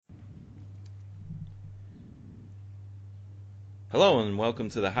Hello and welcome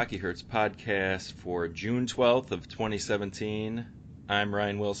to the Hockey Hurts podcast for June 12th of 2017. I'm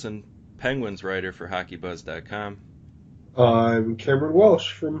Ryan Wilson, Penguins writer for HockeyBuzz.com. I'm Cameron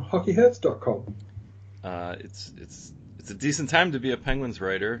Walsh from HockeyHurts.com. It's a decent time to be a Penguins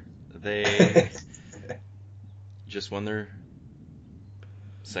writer. They just won their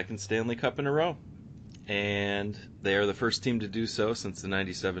second Stanley Cup in a row, and they are the first team to do so since the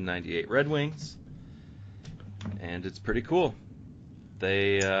 97-98 Red Wings, and it's pretty cool.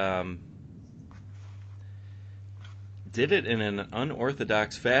 They did it in an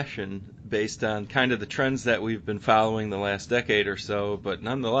unorthodox fashion based on kind of the trends that we've been following the last decade or so, but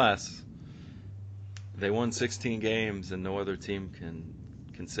nonetheless, they won 16 games and no other team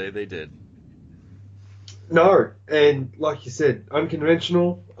can say they did. No, and like you said,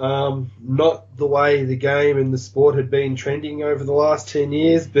 unconventional, not the way the game and the sport had been trending over the last 10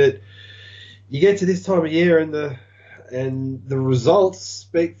 years, but you get to this time of year and the results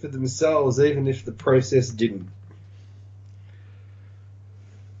speak for themselves, even if the process didn't.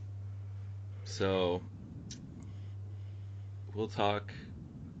 So we'll talk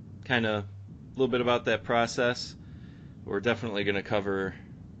kind of a little bit about that process. We're definitely going to cover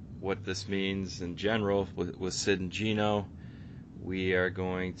what this means in general with Sid and Gino. We are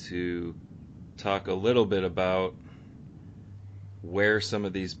going to talk a little bit about where some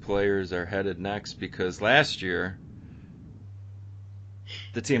of these players are headed next, because last year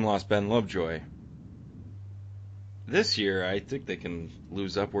the team lost Ben Lovejoy. This year, I think they can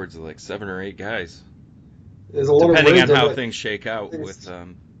lose upwards of like 7 or 8 guys. There's a lot depending of on how things shake out with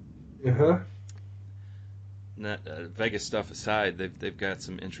Vegas stuff aside. They've got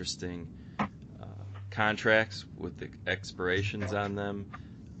some interesting contracts with the expirations on them.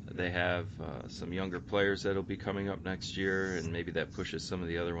 They have some younger players that'll be coming up next year, and maybe that pushes some of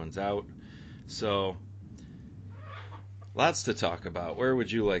the other ones out. So, lots to talk about. Where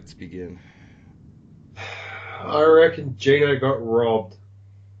would you like to begin? I reckon Gino got robbed.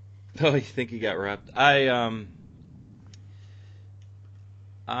 Oh, you think he got robbed? I'm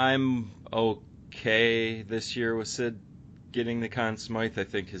okay this year with Sid getting the Conn Smythe. I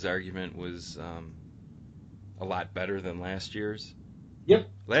think his argument was a lot better than last year's. Yep.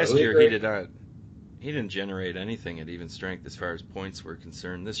 Last totally year agree. he didn't generate anything at even strength as far as points were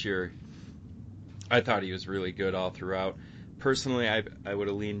concerned. This year, I thought he was really good all throughout. Personally, I would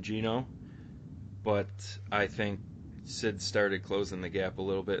have leaned Gino, but I think Sid started closing the gap a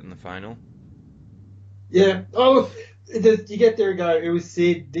little bit in the final. Yeah. Oh, you get there and go, it was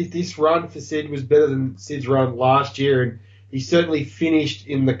Sid. This run for Sid was better than Sid's run last year, and he certainly finished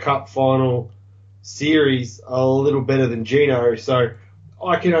in the Cup final series a little better than Gino. So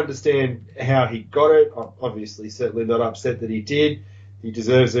I can understand how he got it. I'm obviously, certainly not upset that he did. He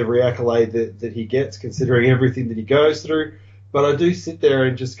deserves every accolade that he gets, considering everything that he goes through. But I do sit there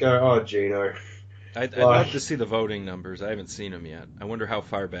and just go, oh, Gino. I'd love to see the voting numbers. I haven't seen them yet. I wonder how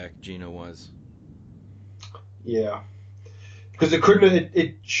far back Gino was. Yeah, because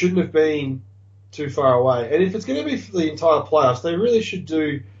it shouldn't have been too far away. And if it's going to be for the entire playoffs, they really should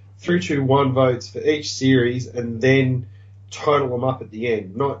do 3-2-1 votes for each series and then total them up at the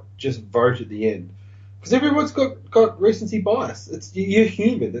end, not just vote at the end. Because everyone's got recency bias. You're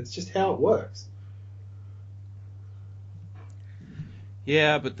human. It's just how it works.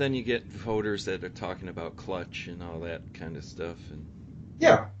 Yeah, but then you get voters that are talking about clutch and all that kind of stuff, and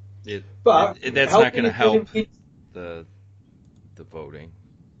yeah, that's not going to help the voting.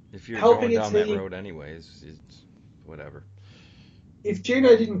 If you're going down that road anyways, it's whatever. If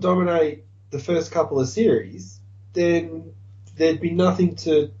Gino didn't dominate the first couple of series, then there'd be nothing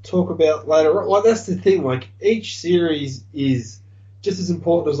to talk about later on. Like, that's the thing. Like, each series is just as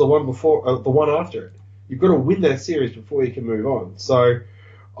important as the one before, the one after it. You've got to win that series before you can move on. So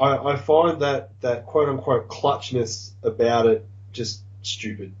I find that quote-unquote clutchness about it just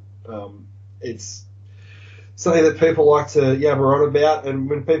stupid. It's something that people like to yabber on about, and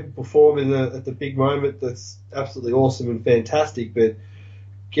when people perform at the big moment, that's absolutely awesome and fantastic, but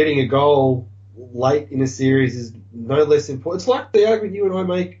getting a goal late in a series is no less important. It's like the argument you and I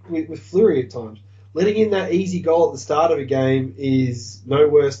make with Fleury at times. Letting in that easy goal at the start of a game is no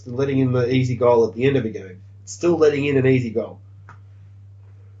worse than letting in the easy goal at the end of a game. It's still letting in an easy goal.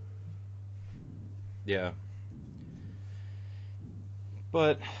 Yeah.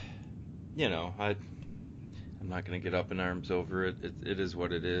 But, I'm not going to get up in arms over it. It is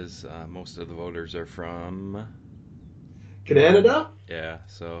what it is. Most of the voters are from Canada? Yeah,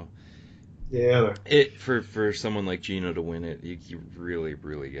 so yeah, for someone like Gino to win it, you really,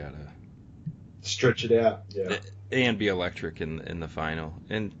 really gotta stretch it out, yeah, and be electric in the final.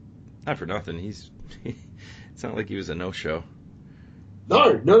 And not for nothing, it's not like he was a no-show.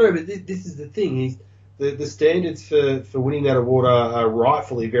 No. But this is the thing. The standards for winning that award are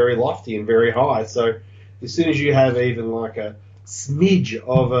rightfully very lofty and very high. So as soon as you have even like a smidge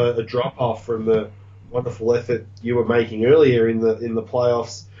of a drop off from the wonderful effort you were making earlier in the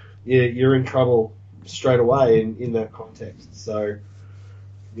playoffs, you're in trouble straight away in that context. So,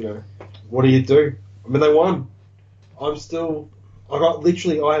 what do you do? I mean, they won. I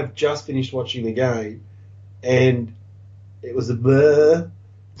have just finished watching the game, and it was a bleh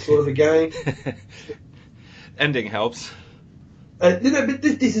sort of a game. Ending helps. But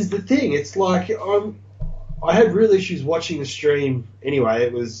this is the thing. It's like I had real issues watching the stream anyway.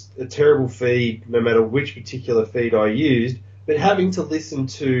 It was a terrible feed, no matter which particular feed I used. But having to listen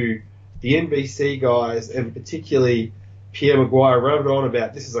to the NBC guys, and particularly Pierre Maguire, rave on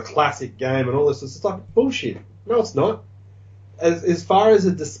about this is a classic game and all this, it's like bullshit. No, it's not. As far as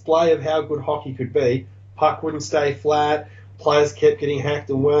a display of how good hockey could be, puck wouldn't stay flat, players kept getting hacked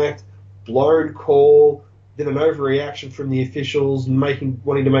and whacked, blown call, then an overreaction from the officials,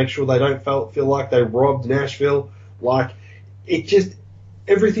 wanting to make sure they don't feel like they robbed Nashville. Like,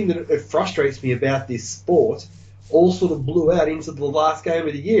 everything that it frustrates me about this sport all sort of blew out into the last game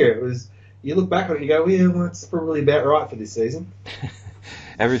of the year. It was, you look back on it and you go, well, that's probably about right for this season.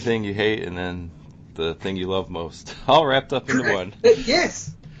 Everything you hate and then the thing you love most, all wrapped up into one.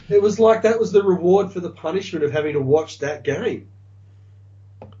 Yes. It was like that was the reward for the punishment of having to watch that game.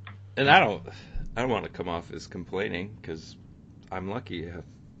 And I don't want to come off as complaining, because I'm lucky.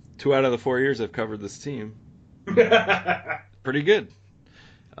 2 out of the 4 years I've covered this team. Pretty good.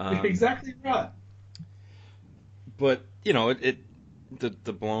 Exactly right. But,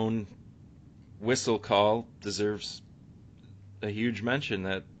 the blown whistle call deserves a huge mention.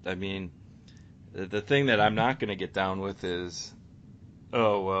 The thing that I'm not going to get down with is,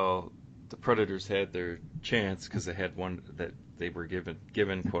 oh, well, the Predators had their chance because they had one that they were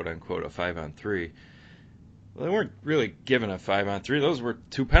given quote-unquote a 5-on-3. Well, they weren't really given a 5-on-3. Those were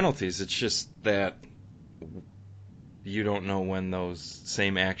 2 penalties. It's just that you don't know when those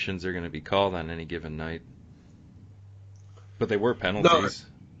same actions are going to be called on any given night. But they were penalties.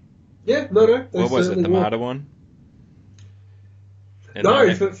 No. Yeah, no. What was it, the Mata one? And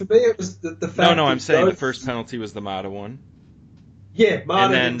for me it was the fact No, I'm saying the first penalty was the Mata one. Yeah,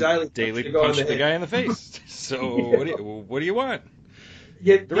 Mata and then Daly punched the guy in the face. So yeah. what do you want?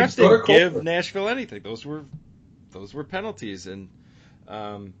 Yeah, the refs didn't give Nashville anything. Those were penalties, and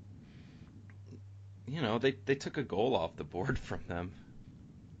they took a goal off the board from them.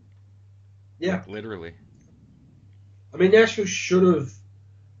 Yeah, like, literally. I mean, Nashville should have.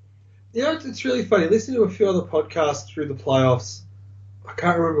 It's really funny. Listening to a few other podcasts through the playoffs, I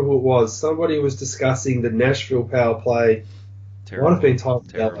can't remember who it was. Somebody was discussing the Nashville power play. Might have been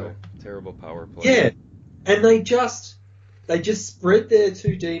terrible power play. Yeah, and they just spread their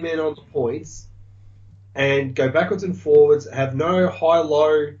 2 D-men on the points and go backwards and forwards, have no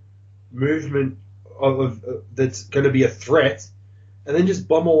high-low movement of that's going to be a threat, and then just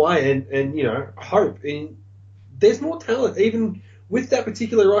bomb away and hope. And there's more talent, even with that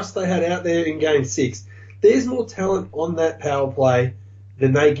particular roster they had out there in Game 6. There's more talent on that power play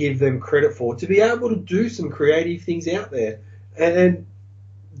than they give them credit for to be able to do some creative things out there. And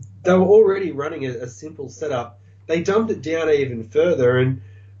they were already running a simple setup. They dumped it down even further, and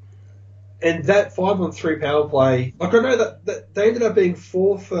that 5-on-3 power play. Like, I know that they ended up being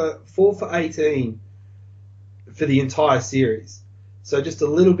 4 for 18 for the entire series, so just a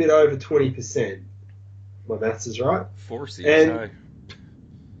little bit over 20%. My maths is right. 4 seems high.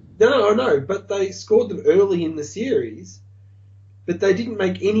 No, I know, but they scored them early in the series. But they didn't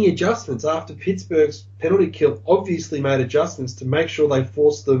make any adjustments after Pittsburgh's penalty kill obviously made adjustments to make sure they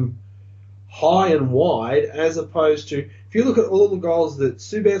forced them high and wide, as opposed to, if you look at all the goals that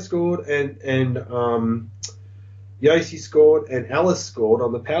Subban scored and Yossi scored and Ellis scored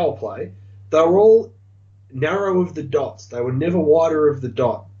on the power play, they were all narrow of the dots. They were never wider of the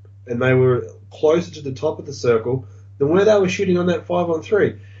dot, and they were closer to the top of the circle than where they were shooting on that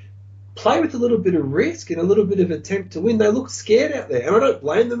 5-on-3. Play with a little bit of risk and a little bit of attempt to win. They look scared out there, and I don't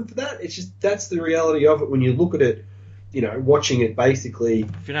blame them for that. It's just that's the reality of it when you look at it, watching it basically.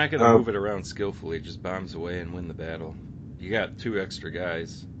 If you're not going to move it around skillfully, just bombs away and win the battle. You got 2 extra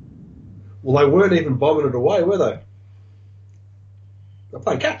guys. Well, they weren't even bombing it away, were they? They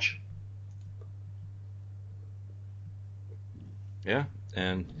played catch. Yeah,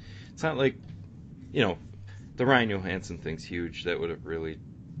 and it's not like, the Ryan Johansson thing's huge. That would have really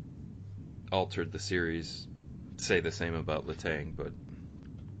altered the series. Say the same about Letang, but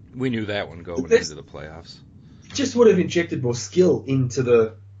we knew that one going into the playoffs. Just would have injected more skill into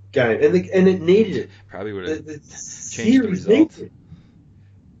the game, and it needed it. Probably would have changed the result.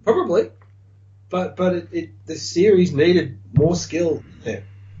 Probably, but the series needed more skill there,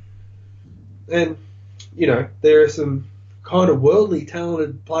 and there are some kind of worldly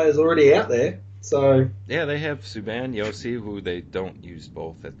talented players already out there. So Yeah, they have Subban, Yossi, who they don't use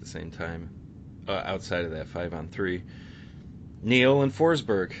both at the same time, outside of that 5-on-3. Neal and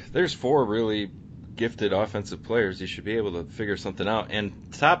Forsberg. There's four really gifted offensive players. You should be able to figure something out.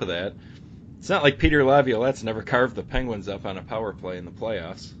 And top of that, it's not like Peter Laviolette's never carved the Penguins up on a power play in the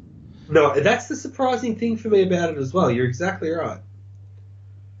playoffs. no, that's the surprising thing for me about it as well. You're exactly right.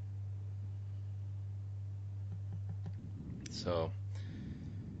 So,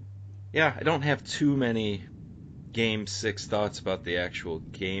 yeah, I don't have too many Game 6 thoughts about the actual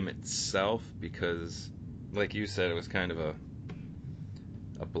game itself because, like you said, it was kind of a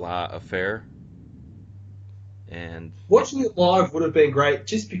blah affair. And Watching it live would have been great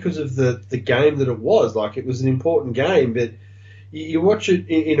just because of the game that it was. Like, it was an important game, but you watch it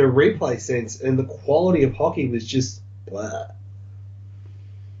in a replay sense, and the quality of hockey was just blah.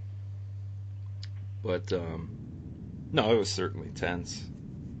 But no, it was certainly tense.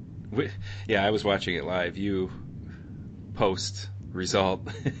 I was watching it live. You post result.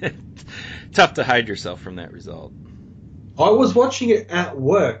 Tough to hide yourself from that result. I was watching it at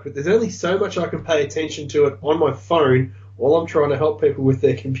work, but there's only so much I can pay attention to it on my phone while I'm trying to help people with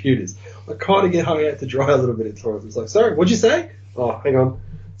their computers. I kind of get hung out to dry a little bit at times. It's like, sorry, what'd you say? Oh, hang on.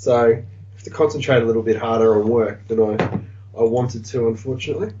 So I have to concentrate a little bit harder on work than I wanted to,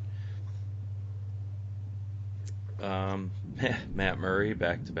 unfortunately. Matt Murray,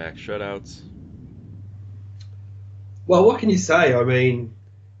 back-to-back shutouts. Well, what can you say? I mean,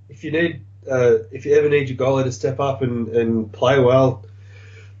 if you ever need your goalie to step up and play well,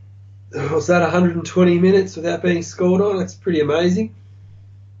 was that 120 minutes without being scored on? That's pretty amazing.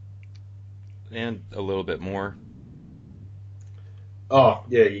 And a little bit more. Oh,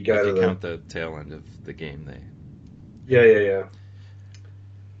 yeah, you go if to you count the tail end of the game. Yeah.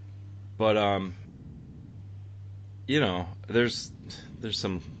 But, there's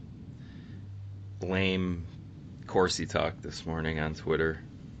some lame Corsi talk this morning on Twitter,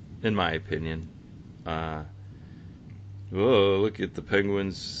 in my opinion. Look at the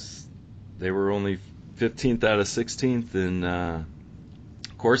Penguins. They were only 15th out of 16th in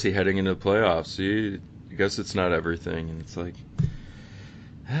Corsi heading into the playoffs. See, I guess it's not everything. And it's like,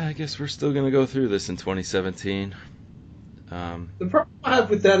 I guess we're still going to go through this in 2017. The problem I have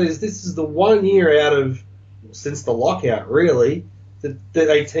with that is this is the 1 year out of, since the lockout, really, that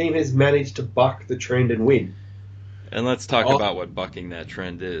a team has managed to buck the trend and win. And let's talk about what bucking that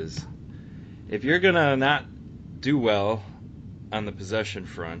trend is. If you're going to not do well on the possession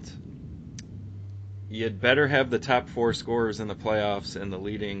front, you'd better have the top four scorers in the playoffs and the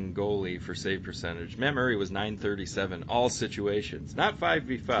leading goalie for save percentage. Matt Murray was .937, all situations. Not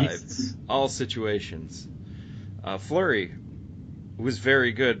 5v5, Jesus. all situations. Fleury was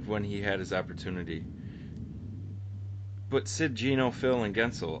very good when he had his opportunity. But Sid, Gino, Phil, and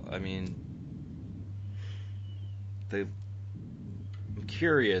Gensel, I mean, I'm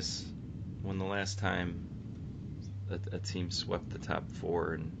curious when the last time a team swept the top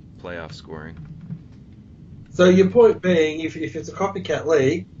four in playoff scoring. So your point being, if it's a copycat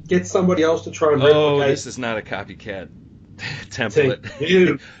league, get somebody else to try and replicate. Oh, this is not a copycat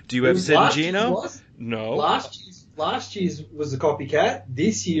template. Do you have Sid and Gino? No. Last year's was a copycat.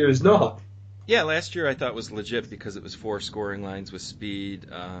 This year is not. Yeah, last year I thought was legit because it was four scoring lines with speed,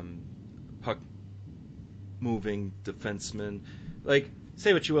 puck moving defenseman. Like,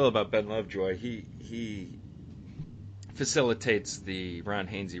 say what you will about Ben Lovejoy, he facilitates the Ron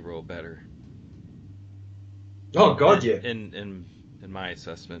Hainsey role better. Oh God, yeah. In my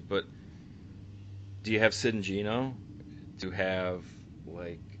assessment, but do you have Sid and Gino? Do you have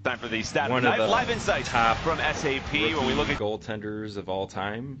time for the stat one of the live insights top from SAP where we look at goaltenders of all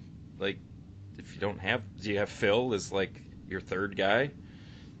time? Like, if you don't have, do you have Phil as your third guy?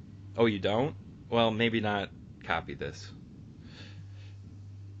 Oh, you don't? Well, maybe not. Copy this.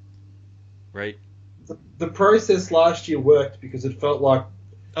 Right? The process last year worked because it felt like.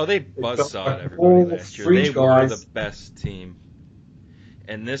 Oh, they buzzsawed everybody last year. They were the best team.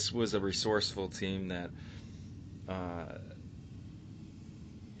 And this was a resourceful team that,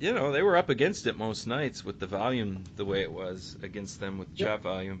 they were up against it most nights with the volume the way it was against them with shot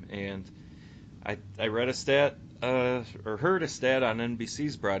volume. And I read a stat, or heard a stat on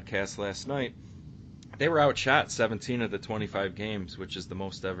NBC's broadcast last night. They were outshot 17 of the 25 games, which is the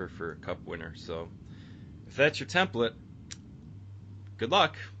most ever for a cup winner. So if that's your template, good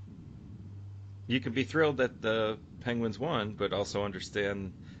luck. You can be thrilled that the Penguins won, but also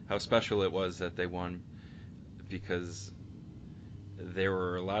understand how special it was that they won, because there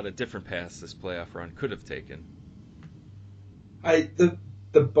were a lot of different paths this playoff run could have taken. The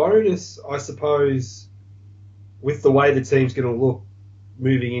bonus, I suppose, with the way the team's going to look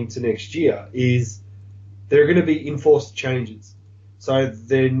moving into next year is there are going to be enforced changes. So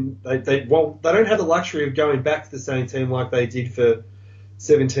then they don't have the luxury of going back to the same team like they did for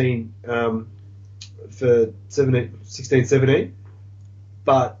 16, 17.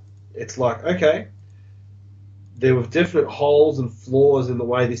 But it's like, okay, there were definite holes and flaws in the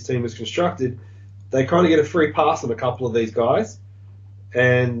way this team was constructed. They kind of get a free pass on a couple of these guys,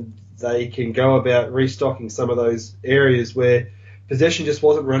 and they can go about restocking some of those areas where possession just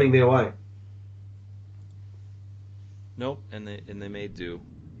wasn't running their way. Nope, and they may do.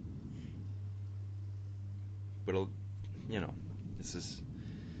 But this is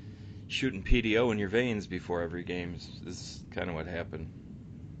shooting PDO in your veins before every game. This is kind of what happened.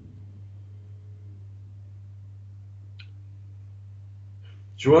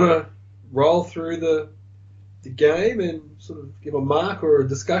 Do you want to roll through the game and sort of give a mark or a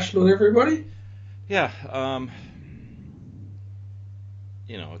discussion on everybody? Yeah.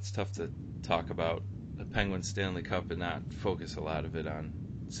 It's tough to talk about the Penguins Stanley Cup and not focus a lot of it on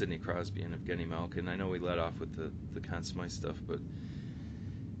Sidney Crosby and Evgeny Malkin. I know we let off with the Conn Smythe stuff, but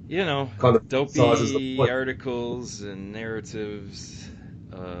kind of dopey articles and narratives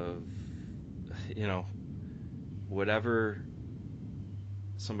of whatever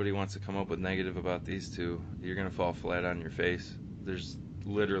somebody wants to come up with negative about these two, you're going to fall flat on your face. There's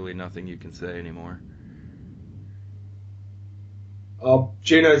literally nothing you can say anymore.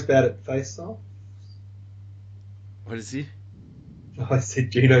 Gino's bad at face-off. What is he? I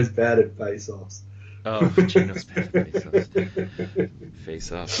said Gino's bad at face-offs. Oh, Gino's bad at face-offs.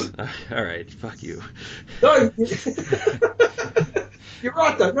 Face-offs. All right, fuck you. No, you're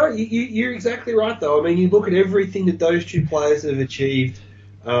right, though. No, you're exactly right, though. I mean, you look at everything that those two players have achieved,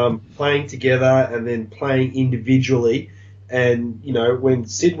 playing together and then playing individually. And, when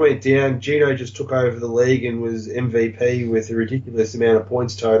Sid went down, Gino just took over the league and was MVP with a ridiculous amount of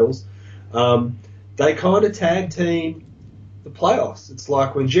points totals. They kind of tag team the playoffs. It's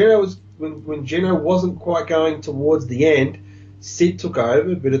like when Gino wasn't quite going towards the end, Sid took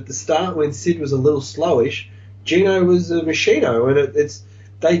over. But at the start, when Sid was a little slowish, Gino was a machino, and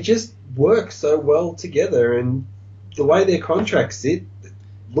they just work so well together. And the way their contracts sit,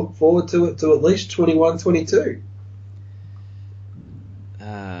 look forward to it to at least 21, 22.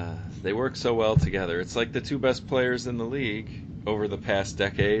 They work so well together. It's like the two best players in the league over the past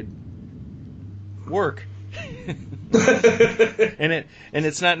decade work. and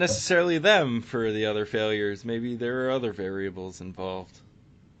it's not necessarily them for the other failures. Maybe there are other variables involved.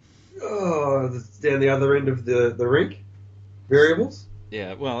 Oh, that's down the other end of the rink? Variables?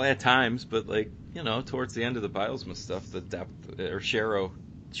 Yeah, well, at times, but towards the end of the Bilesma stuff, the depth, or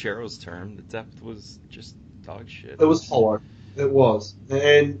Shero's term, the depth was just dog shit. It was hollow. It was.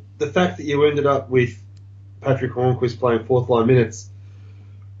 And the fact that you ended up with Patrick Hornquist playing fourth line minutes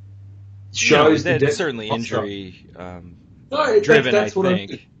shows the depth. Certainly injury driven, I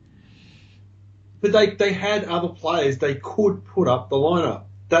think. But they had other players they could put up the lineup.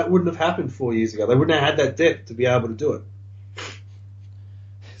 That wouldn't have happened 4 years ago. They wouldn't have had that depth to be able to do it.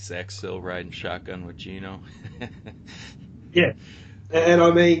 Zach still riding shotgun with Gino. Yeah. And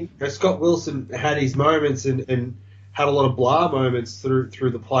I mean, Scott Wilson had his moments and had a lot of blah moments through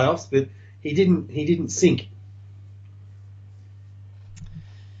the playoffs, but he didn't sink.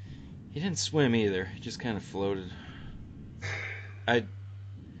 He didn't swim either. He just kind of floated. I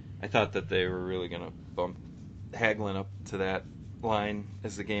thought that they were really going to bump Hagelin up to that line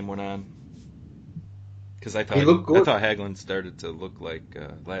as the game went on. Because I thought Hagelin started to look like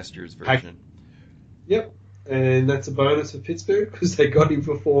last year's version. Yep. And that's a bonus for Pittsburgh because they got him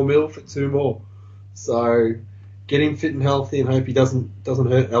for $4 million for 2 more. So get him fit and healthy and hope he doesn't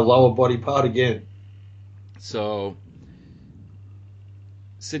hurt a lower body part again. So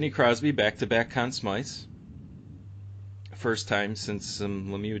Sidney Crosby back-to-back Conn Smythes. First time since some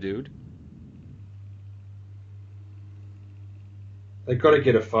Lemieux dude. They've got to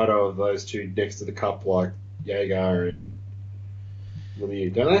get a photo of those two next to the cup like Jaeger and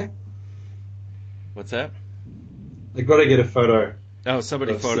Lemieux, don't they? What's that? They've got to get a photo. Oh,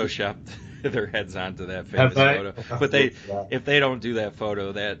 somebody photoshopped their heads onto that famous photo. But if they don't do that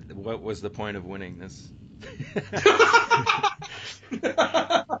photo, what was the point of winning this?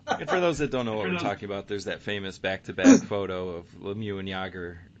 And for those that don't know what we're talking about, there's that famous back-to-back photo of Lemieux and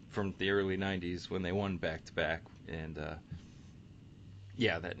Jagr from the early 90s when they won back-to-back. And,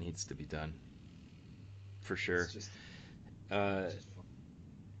 yeah, that needs to be done. For sure.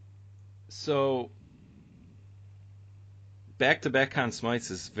 So back-to-back Conn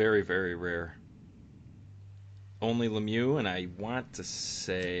Smythes is very, very rare. Only Lemieux, and I want to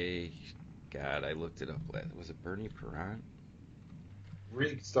say, God, I looked it up. Was it Bernie Perrant?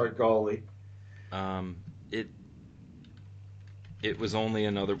 Really good start goalie. It was only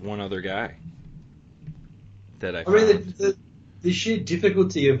one other guy that I I found. mean, the sheer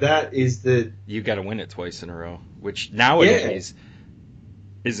difficulty of that is that You got to win it twice in a row, which nowadays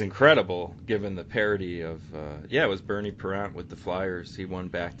is incredible given the parity of. It was Bernie Perrant with the Flyers. He won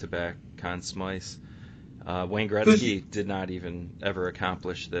back-to-back Conn Smythes. Wayne Gretzky did not even ever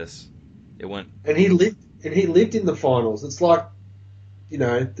accomplish this. It went. And he lived in the finals. It's like,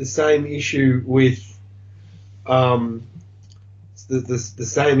 the same issue with the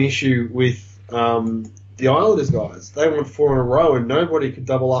same issue with the Islanders guys. They won 4 in a row, and nobody could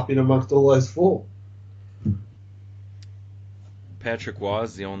double up in amongst all those 4. Patrick Waugh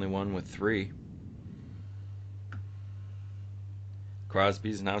is the only one with 3.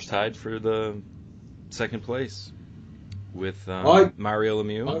 Crosby's now tied for the second place with Mario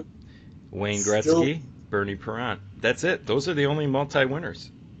Lemieux, Wayne Gretzky, Bernie Perrant. That's it. Those are the only multi-winners.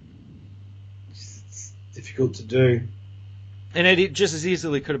 It's difficult to do. And it just as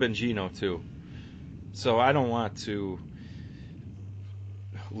easily could have been Gino, too. So I don't want to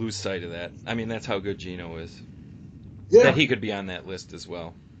lose sight of that. I mean, that's how good Gino is. Yeah. That he could be on that list as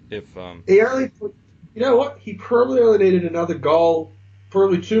well. He only, you know what? He probably only needed another goal,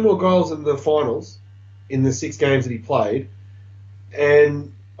 probably 2 more goals in the finals, in the 6 games that he played,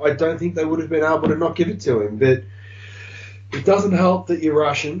 and I don't think they would have been able to not give it to him. But it doesn't help that you're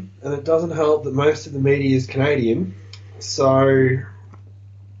Russian, and it doesn't help that most of the media is Canadian, so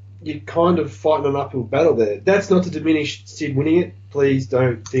you're kind of fighting an uphill battle there. That's not to diminish Sid winning it. Please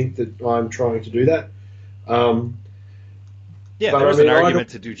don't think that I'm trying to do that. There was an argument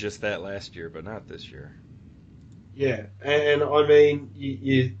to do just that last year, but not this year. Yeah, and I mean,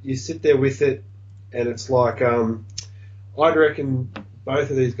 you sit there with it, and it's like, I'd reckon both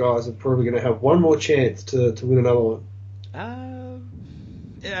of these guys are probably going to have one more chance to win another one.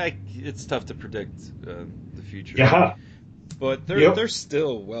 It's tough to predict the future. Yeah. But they're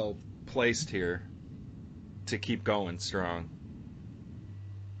still well placed here to keep going strong.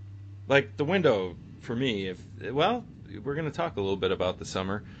 Like the window for me, we're going to talk a little bit about the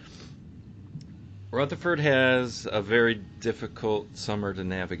summer. Rutherford has a very difficult summer to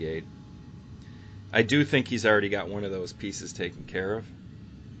navigate. I do think he's already got one of those pieces taken care of.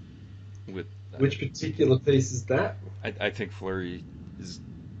 Which particular piece is that? I think Fleury is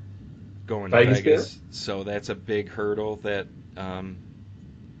going to Vegas, so that's a big hurdle that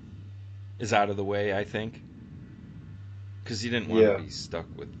is out of the way, I think. Because he didn't want to be stuck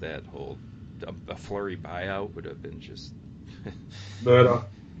with that whole... A Fleury buyout would have been just... murder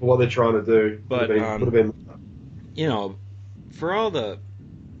for what they're trying to do. But, would have been... for all the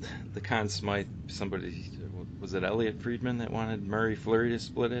Conn Smythe, somebody... Was it Elliot Friedman that wanted Murray Fleury to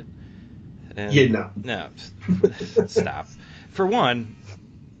split it? And, no. Stop. For one,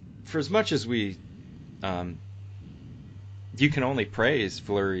 for as much as we... you can only praise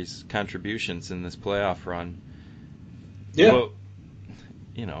Fleury's contributions in this playoff run. Yeah. But,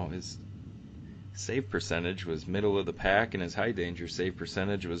 his save percentage was middle of the pack, and his high danger save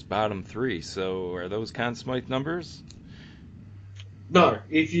percentage was bottom 3. So are those Conn Smythe numbers? No.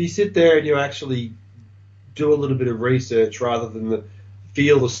 If you sit there and you actually do a little bit of research rather than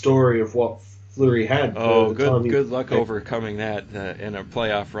feel the story of what Fleury had. Good luck overcoming that in a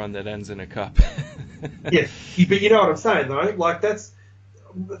playoff run that ends in a cup. Yeah, but you know what I'm saying, though? Like, that's...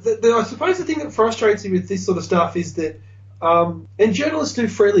 I suppose the thing that frustrates me with this sort of stuff is that, and journalists do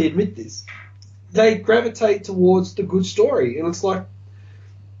freely admit this, they gravitate towards the good story. And it's like,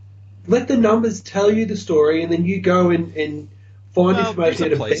 let the numbers tell you the story, and then you go and find information.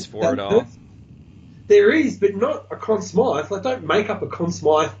 There's a place for it all. There is, but not a Conn Smythe. Like, don't make up a Conn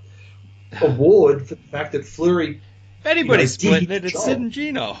Smythe award for the fact that Fleury... If anybody's splitting it, it's Sid and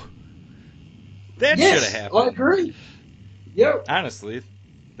Gino. That should have happened. I agree. Yep. Honestly,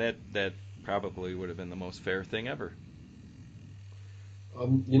 that probably would have been the most fair thing ever.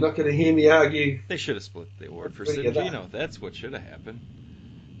 You're not going to hear me argue. They should have split the award for Sid and Gino. That's what should have happened.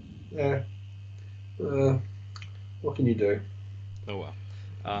 Yeah. What can you do? Oh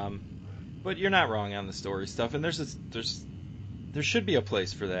well. But you're not wrong on the story stuff, and there should be a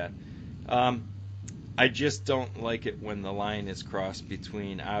place for that. I just don't like it when the line is crossed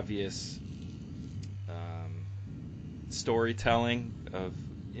between obvious storytelling of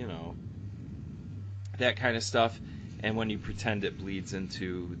that kind of stuff, and when you pretend it bleeds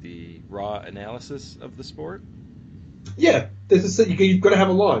into the raw analysis of the sport. Yeah, you've got to have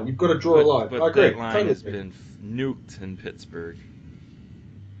a line. You've got to draw a line. But I agree. that line has been nuked in Pittsburgh.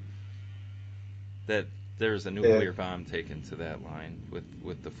 That there's a nuclear bomb taken to that line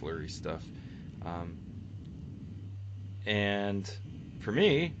with the Fleury stuff. And for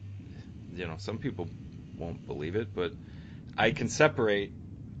me, some people won't believe it, but I can separate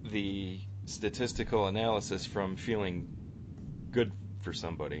the statistical analysis from feeling good for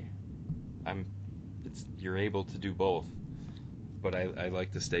somebody. You're able to do both, but I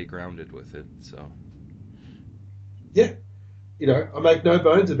like to stay grounded with it. So yeah, I make no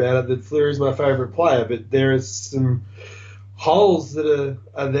bones about it that Fleury is my favourite player, but there are some holes that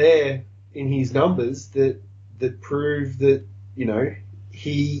are there in his numbers that prove that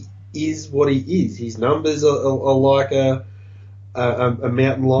he is what he is. His numbers are like a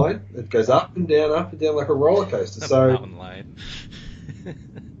mountain line that goes up and down like a roller coaster. So mountain line.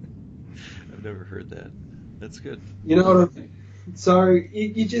 I've never heard that. That's good. You know what I mean? So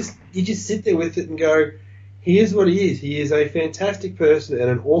you just sit there with it and go, here's what he is. He is a fantastic person and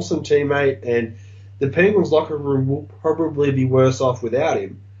an awesome teammate, and the Penguins locker room will probably be worse off without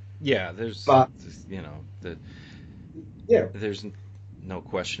him. Yeah, there's no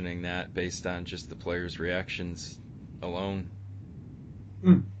questioning that based on just the players' reactions alone.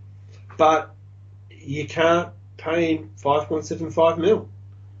 But you can't pay him $5.75 million.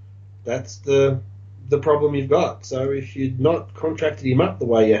 That's the problem you've got. So if you'd not contracted him up the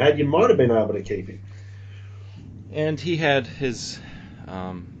way you had, you might have been able to keep him. And he had his,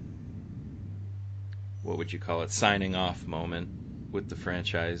 what would you call it, signing off moment with the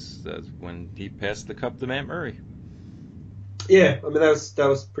franchise when he passed the cup to Matt Murray. Yeah, I mean that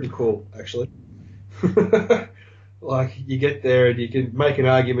was pretty cool actually. Like you get there and you can make an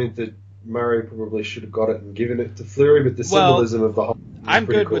argument that Murray probably should have got it and given it to Fleury, but the symbolism of the whole. I'm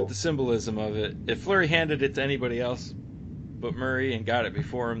good with the symbolism of it. If Fleury handed it to anybody else but Murray and got it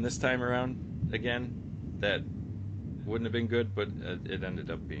before him this time around again, that wouldn't have been good, but it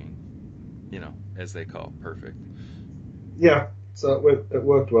ended up being, as they call, perfect. Yeah, so it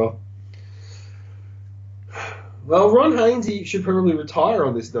worked well. Well, Ron Hainsey should probably retire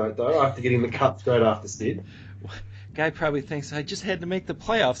on this note, though, after getting the cup straight after Sid. Guy probably thinks, I just had to make the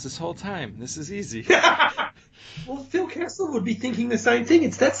playoffs this whole time. This is easy. Well, Phil Kessel would be thinking the same thing.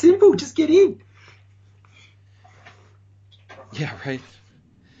 It's that simple. Just get in. Yeah, right.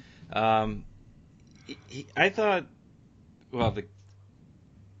 I thought,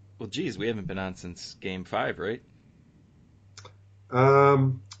 geez, we haven't been on since Game 5, right?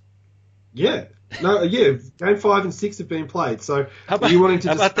 Yeah. No, yeah. Game 5 and 6 have been played. So, how about, are you wanting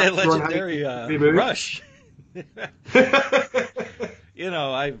to that legendary rush?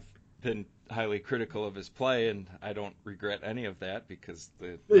 I've been highly critical of his play, and I don't regret any of that because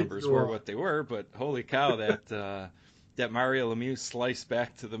the numbers were what they were. But holy cow, that Mario Lemieux slice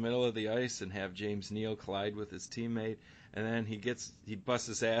back to the middle of the ice and have James Neal collide with his teammate, and then he busts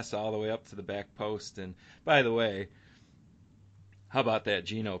his ass all the way up to the back post. And by the way, how about that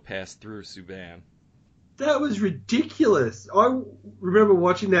Gino pass through Subban? That was ridiculous. I remember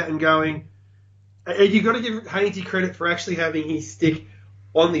watching that and going, you got to give Hainsey credit for actually having his stick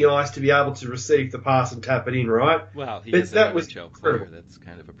on the ice to be able to receive the pass and tap it in, right? Well, is an NHL player. That's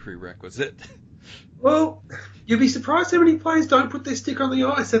kind of a prerequisite. Well, you'd be surprised how many players don't put their stick on the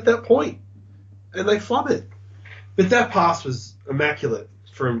ice at that point, and they flub it. But that pass was immaculate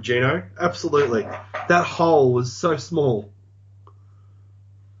from Gino. Absolutely. That hole was so small.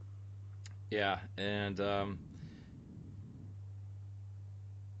 Yeah, and I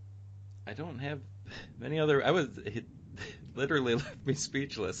don't have many other. It literally left me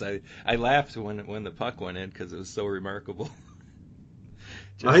speechless. I laughed when the puck went in because it was so remarkable.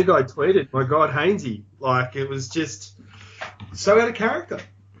 I think I tweeted, my God, Hainsey. Like, it was just so out of character.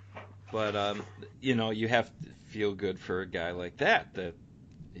 But, you have to feel good for a guy like that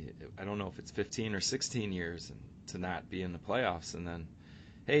I don't know if it's 15 or 16 years to not be in the playoffs. And then,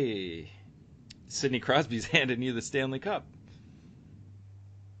 hey, Sidney Crosby's handing you the Stanley Cup.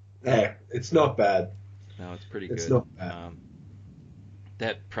 Yeah, it's not bad. No, it's pretty good. It's not bad.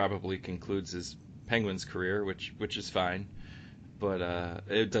 That probably concludes his Penguins career, which is fine. But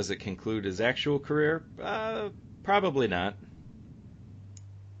does it conclude his actual career? Probably not.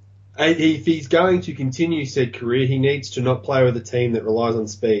 If he's going to continue said career, he needs to not play with a team that relies on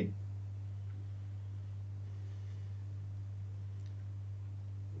speed.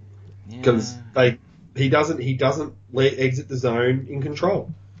 Because he doesn't exit the zone in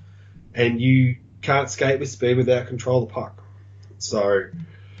control, and you can't skate with speed without control of the puck. So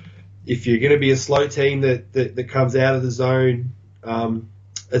if you're going to be a slow team that comes out of the zone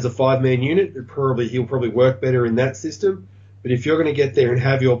as a 5-man unit, he'll probably work better in that system. But if you're going to get there and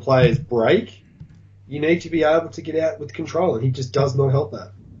have your players break, you need to be able to get out with control, and he just does not help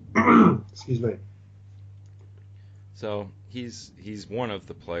that. Excuse me. So he's one of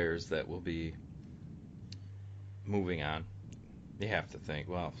the players that will be moving on. You have to think,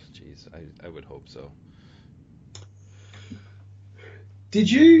 well, geez, I would hope so. Did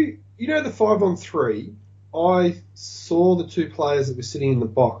you know the 5-on-3? I saw the two players that were sitting in the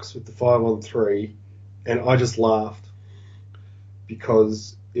box with the 5-on-3, and I just laughed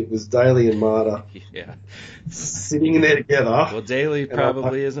because it was Daly and Marta sitting in there together. Well, Daly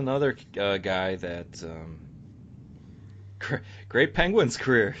probably is another guy that great Penguins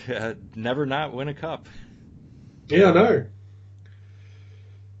career, never not win a cup. Yeah, I know.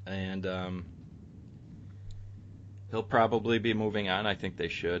 And he'll probably be moving on. I think they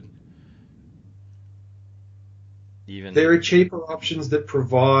should. There are cheaper options that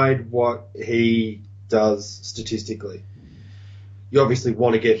provide what he does statistically. You obviously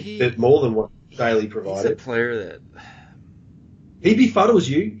want to get more than what Daly provided. He's a player that... He befuddles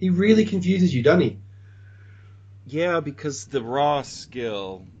you. He really confuses you, doesn't he? Yeah, because the raw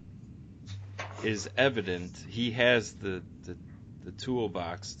skill is evident. He has the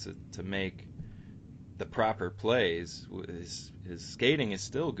toolbox to make the proper plays. His skating is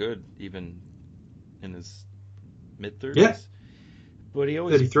still good, even in his mid-30s. Yeah. But he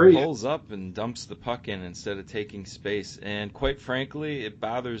always 33, pulls up and dumps the puck in instead of taking space. And quite frankly, it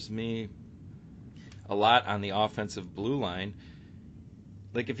bothers me a lot on the offensive blue line.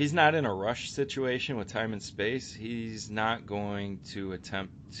 Like, if he's not in a rush situation with time and space, he's not going to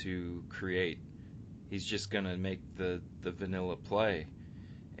attempt to create. He's just going to make the vanilla play.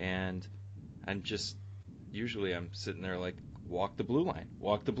 And I'm sitting there like, walk the blue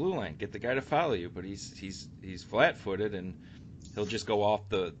line, get the guy to follow you. But he's flat-footed, and he'll just go off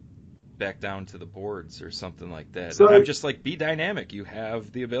back down to the boards or something like that. So, and I'm just like, be dynamic. You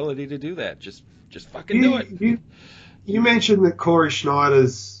have the ability to do that. Just fucking do it. You mentioned that Corey Schneider. It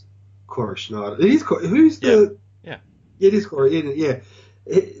is who's the? Yeah. It is Corey. Yeah.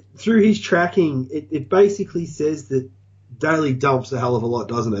 Through his tracking, it basically says that Daly dumps a hell of a lot,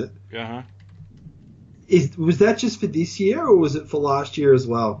 doesn't it? Uh-huh. Was that just for this year, or was it for last year as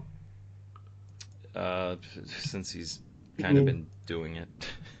well? Since he's kind of been doing it.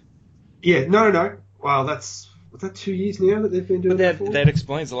 Yeah, no. Wow, was that 2 years now that they've been doing it? That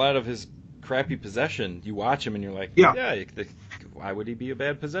explains a lot of his crappy possession. You watch him and you're like, why would he be a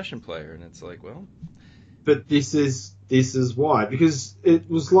bad possession player? And it's like, well. But this is why. Because it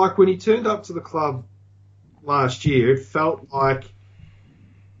was like when he turned up to the club last year, it felt like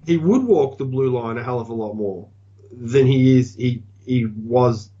he would walk the blue line a hell of a lot more than he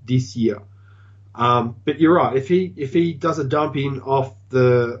was this year. But you're right. If he does a dump in off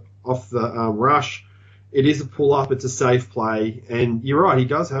the rush, it is a pull up. It's a safe play, and you're right. He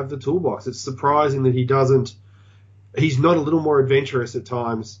does have the toolbox. It's surprising that he doesn't. He's not a little more adventurous at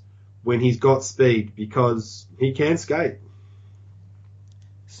times when he's got speed, because he can skate.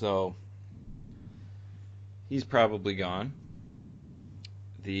 So he's probably gone.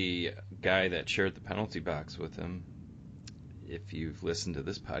 The guy that shared the penalty box with him, if you've listened to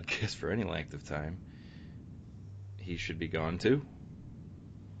this podcast for any length of time, he should be gone too.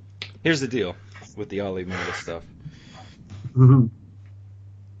 Here's the deal with the Ollie Mata stuff. Mm-hmm.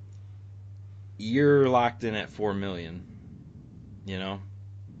 You're locked in at $4 million,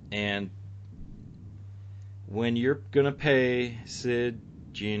 and when you're gonna pay Sid,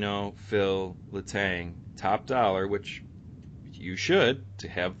 Gino, Phil, Letang top dollar, which you should, to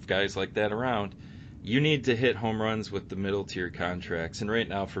have guys like that around, you need to hit home runs with the middle tier contracts. And right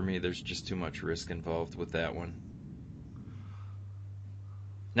now, for me, there's just too much risk involved with that one.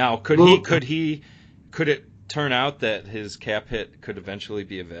 Now, could it turn out that his cap hit could eventually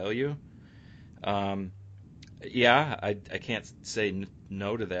be a value? Yeah, I can't say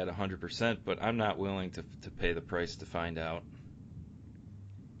no to that 100%, but I'm not willing to pay the price to find out.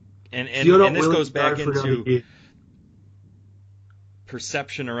 And this goes back into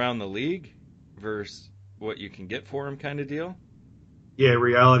perception around the league versus what you can get for him kind of deal. Yeah,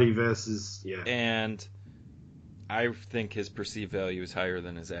 reality versus, yeah. And I think his perceived value is higher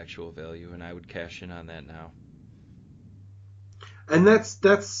than his actual value, and I would cash in on that now. And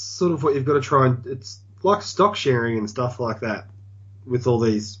that's sort of what you've got to try and... It's like stock sharing and stuff like that with all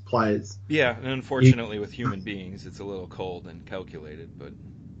these players. Yeah, and unfortunately with human beings, it's a little cold and calculated, but...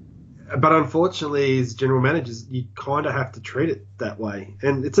 But unfortunately, as general managers, you kind of have to treat it that way.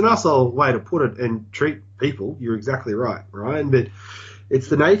 And it's an arsehole way to put it and treat people. You're exactly right, Ryan. But it's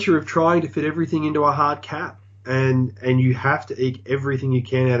the nature of trying to fit everything into a hard cap. And you have to eke everything you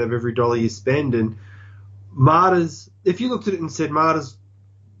can out of every dollar you spend. And Marta's, if you looked at it and said Marta's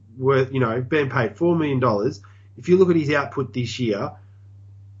worth, being paid $4 million, if you look at his output this year,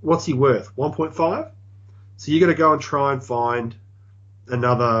 what's he worth? 1.5? So you got to go and try and find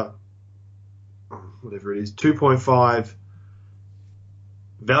another, whatever it is, 2.5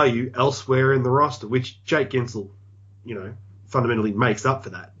 value elsewhere in the roster, which Jake Gensel, fundamentally makes up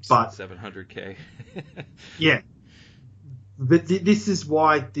for that. But $700K. yeah. But this is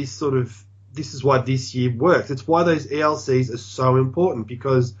why this year works. It's why those ELCs are so important,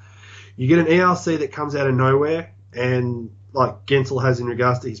 because you get an ELC that comes out of nowhere, and like Gensel has in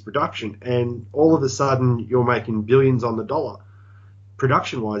regards to his production, and all of a sudden you're making billions on the dollar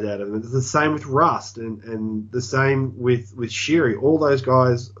production-wise out of them. It's the same with Rust and the same with Sheary. All those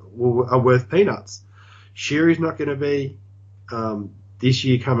guys are worth peanuts. Sheary's not going to be this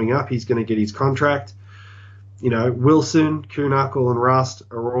year coming up. He's going to get his contract. Wilson, Kuhnhackl, and Rust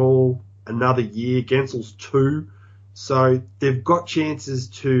are all another year. Gensel's 2. So they've got chances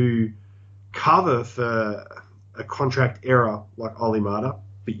to cover for a contract error like Olli Marta,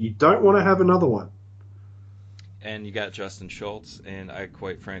 but you don't want to have another one. And you got Justin Schultz, and I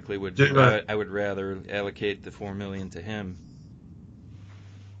quite frankly would rather allocate the $4 million to him,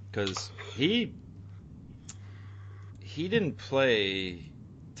 because he didn't play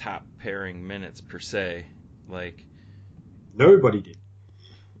top pairing minutes per se, like nobody did.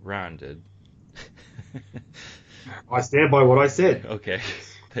 Ron did. I stand by what I said. Okay,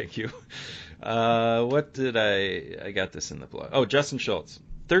 thank you. What did I got this in the blog? Oh, Justin Schultz.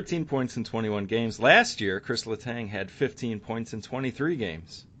 13 points in 21 games. Last year, Chris Letang had 15 points in 23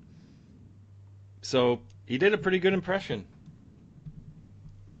 games. So he did a pretty good impression,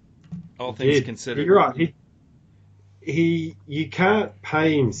 all things considered. You're right. You can't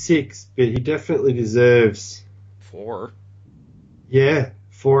pay him 6, but he definitely deserves 4. Yeah,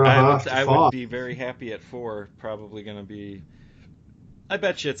 4.5 to 5. I would be very happy at 4. Probably going to be. I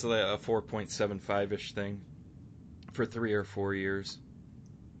bet you it's a 4.75-ish thing for 3 or 4 years.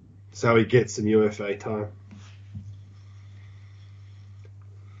 So he gets some UFA time.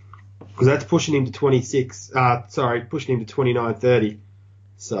 Because that's pushing him to 26. Pushing him to 29-30.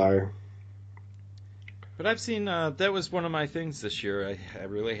 So. But I've seen that was one of my things this year. I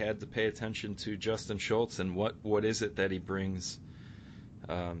really had to pay attention to Justin Schultz and what is it that he brings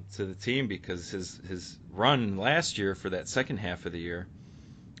to the team, because his run last year for that second half of the year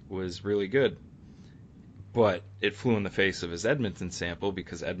was really good. But it flew in the face of his Edmonton sample,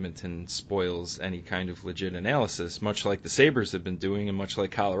 because Edmonton spoils any kind of legit analysis, much like the Sabres have been doing and much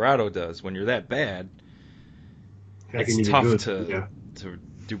like Colorado does. When you're that bad, it's tough to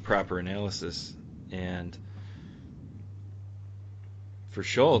do proper analysis. And for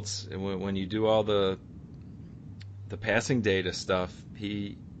Schultz, when you do all the passing data stuff,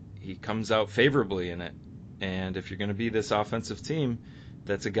 he comes out favorably in it. And if you're going to be this offensive team,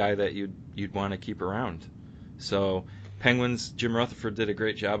 that's a guy that you'd want to keep around. So Penguins, Jim Rutherford did a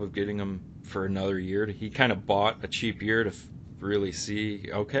great job of getting him for another year. He kind of bought a cheap year to really see,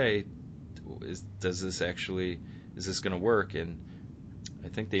 okay, is this going to work? And I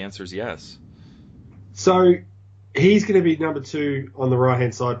think the answer is yes. So he's going to be number 2 on the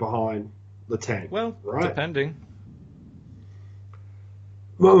right-hand side behind Letang. Well, right? Depending.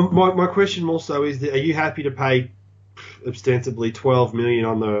 My question also is, are you happy to pay ostensibly $12 million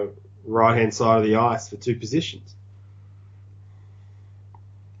on the right-hand side of the ice for 2 positions?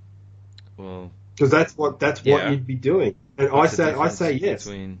 Well, because that's what you'd be doing. And I say yes.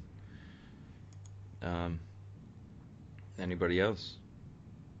 Between anybody else?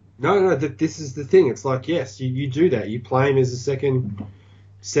 No. This is the thing. It's like, yes, you do that. You play him as a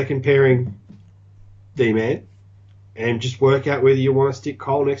second pairing D-man, and just work out whether you want to stick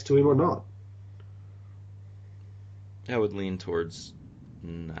Cole next to him or not. I would lean towards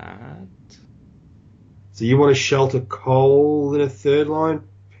not. So you want to shelter Cole in a third line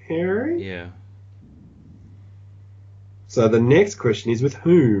pairing? Yeah. So the next question is, with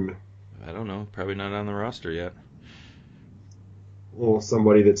whom? I don't know. Probably not on the roster yet. Or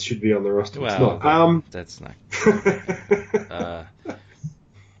somebody that should be on the roster. Well, it's not. That's not.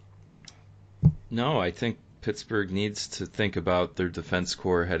 No, I think Pittsburgh needs to think about their defense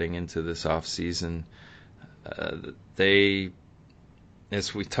core heading into this offseason. They,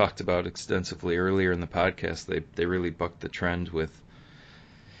 as we talked about extensively earlier in the podcast, they really bucked the trend with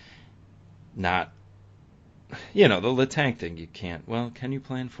not, the Letang thing. You can't. Well, can you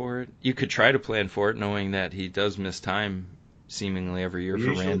plan for it? You could try to plan for it, knowing that he does miss time seemingly every year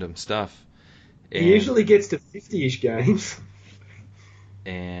for random stuff. He usually gets to 50-ish games.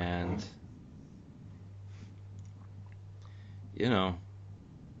 And,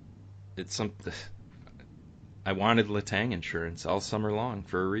 it's something. I wanted Letang insurance all summer long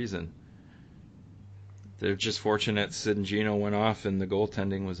for a reason. They're just fortunate Sid and Gino went off and the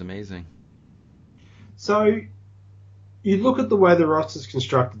goaltending was amazing. So you look at the way the roster's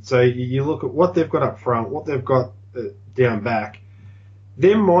constructed. So you look at what they've got up front, what they've got down back.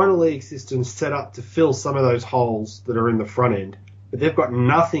 Their minor league system's set up to fill some of those holes that are in the front end, but they've got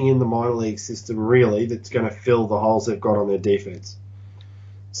nothing in the minor league system really that's going to fill the holes they've got on their defense.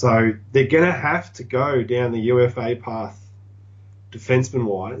 So they're going to have to go down the UFA path,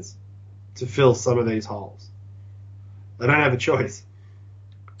 defenseman-wise, to fill some of these holes. They don't have a choice.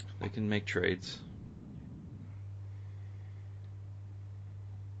 They can make trades.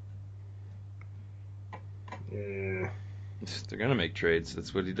 Yeah. They're going to make trades.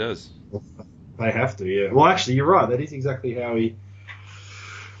 That's what he does. They have to, yeah. Well, actually, you're right. That is exactly how he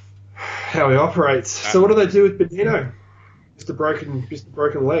operates. So what do they do with Bonino? Just a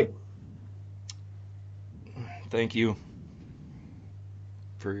broken leg. Thank you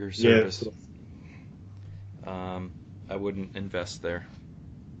for your service. Yeah. I wouldn't invest there.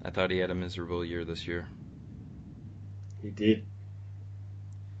 I thought he had a miserable year this year. He did.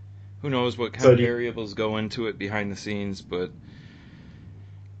 Who knows what kind of variables go into it behind the scenes, but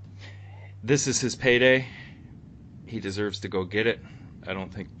this is his payday. He deserves to go get it. I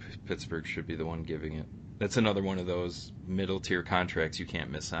don't think Pittsburgh should be the one giving it. That's another one of those middle-tier contracts you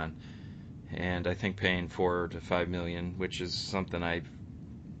can't miss on. And I think paying $4 to $5 million, which is something I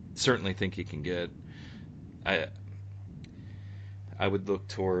certainly think he can get, I would look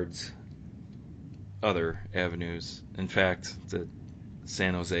towards other avenues. In fact, the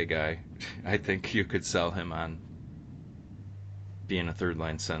San Jose guy, I think you could sell him on being a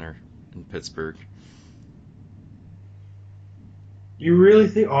third-line center in Pittsburgh. You really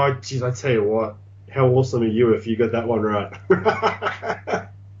think? Oh, geez, I tell you what. How awesome are you if you got that one right?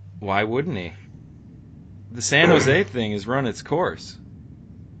 Why wouldn't he? The San Jose thing has run its course.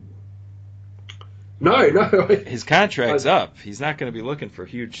 No. His contract's up. He's not going to be looking for a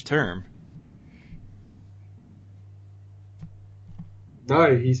huge term.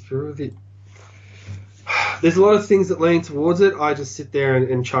 No, he's proved it. There's a lot of things that lean towards it. I just sit there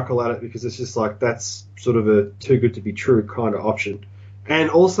and chuckle at it because it's just like that's sort of a too good to be true kind of option.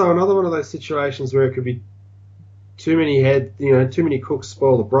 And also another one of those situations where it could be too many cooks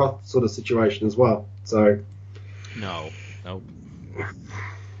spoil the broth sort of situation as well. So no,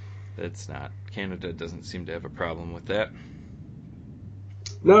 that's not. Canada doesn't seem to have a problem with that.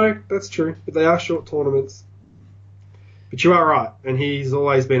 No, that's true. But they are short tournaments. But you are right, and he's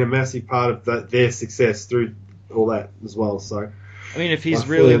always been a massive part of their success through all that as well. So, I mean, if he's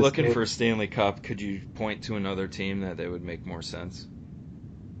really looking for a Stanley Cup, could you point to another team that would make more sense?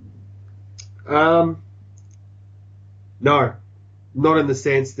 No, not in the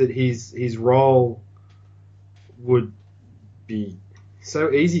sense that his role would be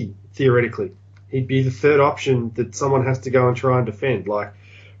so easy theoretically. He'd be the third option that someone has to go and try and defend. Like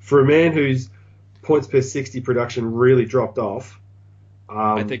for a man whose points per 60 production really dropped off.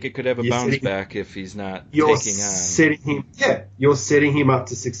 I think it could have a bounce back if he's not taking on. You're setting him up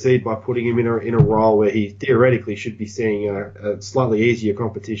to succeed by putting him in a role where he theoretically should be seeing a slightly easier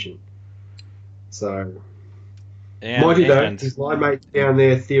competition. So, mind you though, his line mates down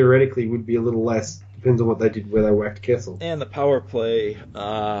there theoretically would be a little less. Depends on what they did where they whacked Kessel. And the power play,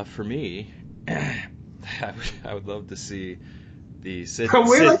 for me, I would love to see the sit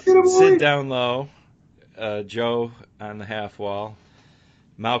down low, Joe on the half wall,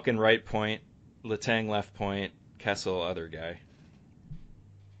 Malkin right point, Letang left point, Kessel other guy.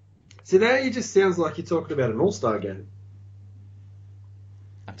 So now it just sounds like you're talking about an all-star game.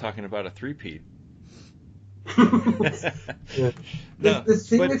 I'm talking about a three-peat. Yeah. No,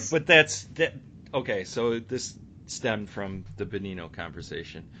 but that's that. Okay, so this stemmed from the Bonino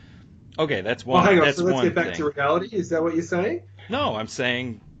conversation. Okay, that's one. Oh, hang on. That's so let's get back thing. to reality. Is that what you're saying? No, I'm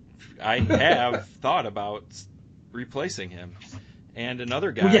saying I have thought about replacing him, and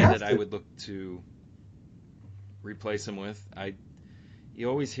another guy that I would look to replace him with. You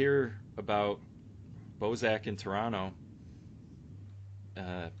always hear about Bozak in Toronto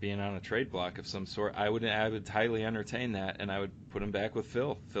being on a trade block of some sort. I would highly entertain that, and I would put him back with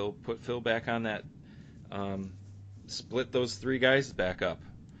Phil. Put Phil back on that. Split those three guys back up.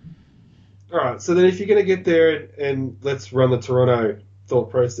 All right. So then, if you're going to get there and let's run the Toronto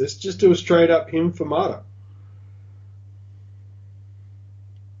thought process, just do a straight up him for Marta.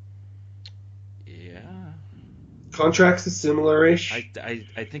 Yeah. Contracts are similar-ish.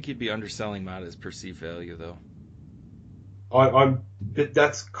 I think you'd be underselling Mata's perceived value, though. But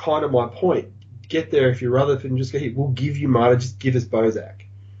that's kind of my point. Get there if you rather than just go, we'll give you Mata, just give us Bozak.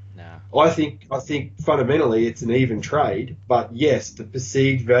 Nah. I think fundamentally it's an even trade, but yes, the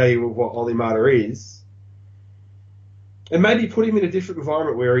perceived value of what Ollie Mata is, and maybe put him in a different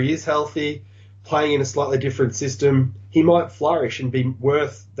environment where he is healthy, playing in a slightly different system, he might flourish and be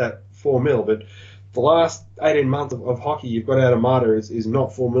worth that $4 million. But the last 18 months of hockey you've got out of Mata is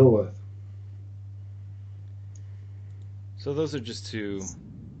not $4 million worth. So those are just two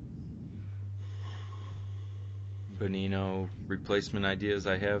Bonino replacement ideas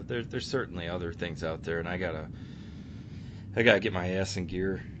I have. There's certainly other things out there, and I gotta get my ass in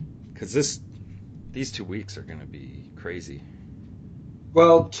gear because these 2 weeks are gonna be crazy.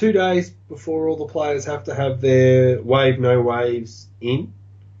 Well, 2 days before all the players have to have their wave no waves in,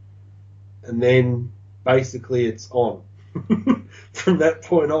 and then basically it's on from that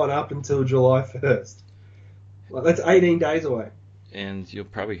point on up until July 1st. Well, that's 18 days away. And you'll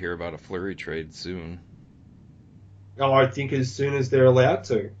probably hear about a Fleury trade soon. Oh, I think as soon as they're allowed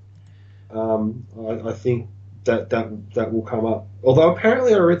to. I think that will come up. Although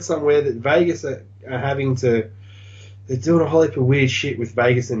apparently I read somewhere that Vegas are having to... They're doing a whole heap of weird shit with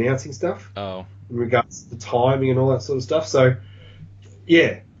Vegas announcing stuff. Oh. In regards to the timing and all that sort of stuff. So,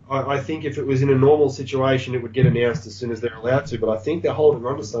 yeah, I think if it was in a normal situation, it would get announced as soon as they're allowed to. But I think they're holding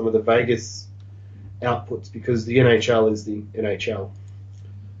on to some of the Vegas outputs because the NHL is the NHL.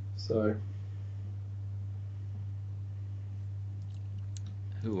 So...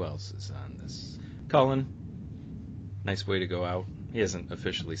 Who else is on this? Cullen. Nice way to go out. He hasn't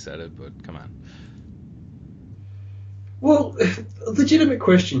officially said it, but come on. Well, legitimate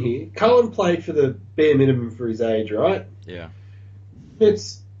question here. Cullen played for the bare minimum for his age, right? Yeah.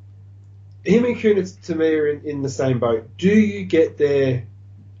 It's him and Kunitz to me are in the same boat. Do you get there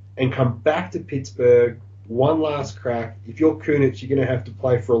and come back to Pittsburgh one last crack? If you're Kunitz, you're going to have to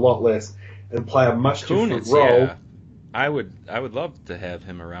play for a lot less and play a much different role. Yeah. I would love to have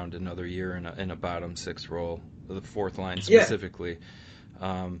him around another year in a bottom six role, the fourth line specifically.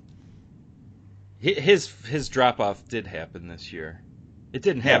 Yeah. His drop off did happen this year. It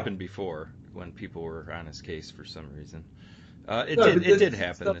didn't happen before when people were on his case for some reason. It did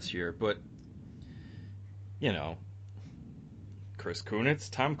happen this year, but you know, Chris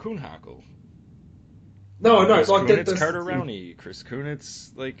Kunitz, Tom Kuhnhackl. No, Chris Kunitz, Carter Rowney, Chris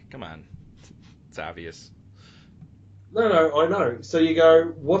Kunitz, like, come on, it's obvious. No, I know. So you go,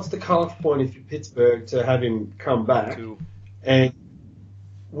 what's the cut-off point if you're Pittsburgh to have him come back? And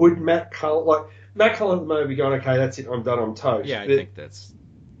would Matt Cullen at the moment be going, okay, that's it, I'm done, I'm toast. Yeah, I think that's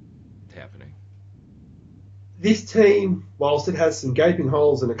happening. This team, whilst it has some gaping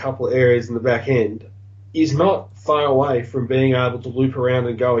holes in a couple of areas in the back end, is not far away from being able to loop around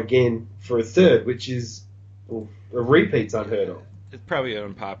and go again for a third, which is a repeat's unheard of. It's probably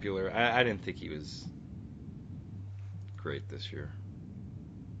unpopular. I didn't think he was great this year.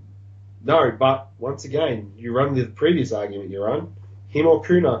 No, but once again, you run the previous argument you run. Him or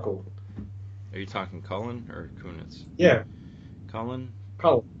Kuhnhackl. Are you talking Cullen or Kunitz? Yeah. Cullen?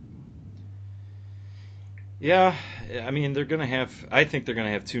 Cullen. Yeah, I mean, I think they're going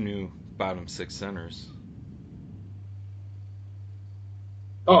to have two new bottom six centers.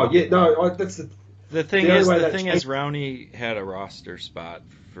 Oh, yeah, no, that's the thing is, Rowney had a roster spot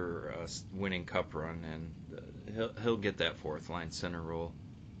for a winning cup run, and he'll get that fourth line center role.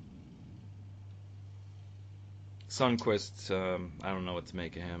 Sundqvist, I don't know what to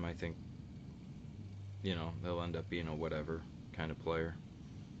make of him. I think, they'll end up being a whatever kind of player.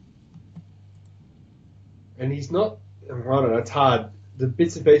 And he's not, I don't know, it's hard. The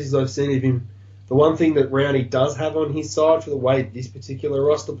bits and pieces I've seen of him, the one thing that Rowney does have on his side for the way this particular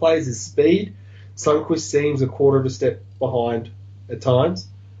roster plays is speed. Sundqvist seems a quarter of a step behind at times,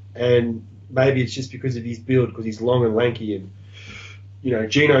 and maybe it's just because of his build, because he's long and lanky, and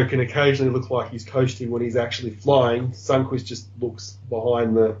Gino can occasionally look like he's coasting when he's actually flying. Sundqvist just looks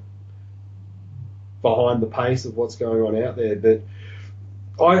behind the pace of what's going on out there. But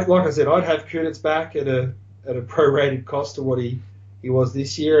like I said, I'd have Kunitz back at a prorated cost to what he was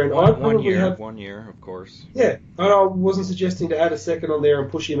this year, and I'd probably have 1 year, of course. Yeah, and I wasn't suggesting to add a second on there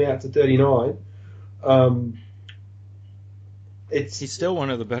and push him out to 39. He's still one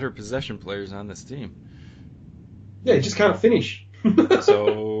of the better possession players on this team. Yeah, he just can't finish.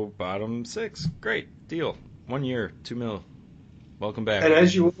 So bottom six, great deal. 1 year, $2 million. Welcome back. And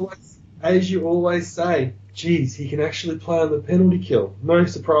as you always say, geez, he can actually play on the penalty kill. No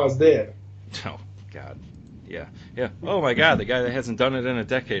surprise there. Oh God, yeah. Oh my God, the guy that hasn't done it in a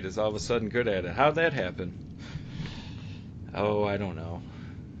decade is all of a sudden good at it. How'd that happen? Oh, I don't know.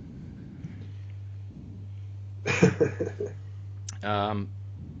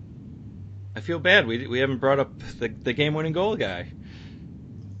 I feel bad. We haven't brought up the game-winning goal guy.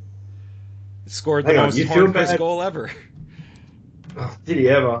 Scored the Hang on, most you feel Hornquist bad? goal ever. Oh, did he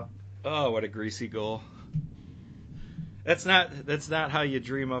ever? Oh, what a greasy goal. That's not how you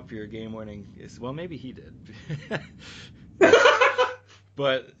dream up your game-winning. Well, maybe he did.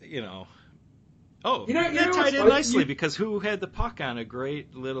 But, Oh, You know that what's tied in funny? nicely because who had the puck on a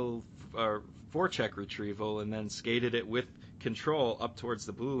great little forecheck retrieval and then skated it with control up towards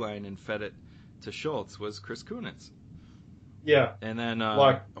the blue line and fed it to Schultz was Chris Kunitz. Yeah. And then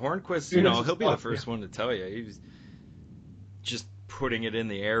Like, Hornquist, Kunitz is he'll be the like- first one to tell you. He was just putting it in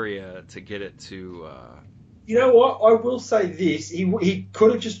the area to get it to... You know what? I will say this. He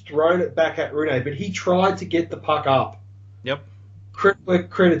could have just thrown it back at Rune, but he tried to get the puck up. Yep. Where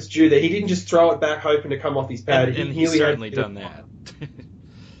credit's due there. He didn't just throw it back hoping to come off his pad. And he he's really had certainly to get done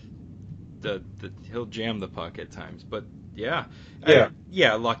that. He'll jam the puck at times. But, yeah.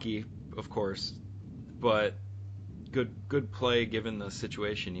 Lucky, of course. But good play given the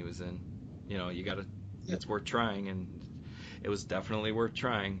situation he was in. It's worth trying, and it was definitely worth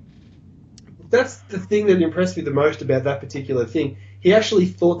trying. That's the thing that impressed me the most about that particular thing. He actually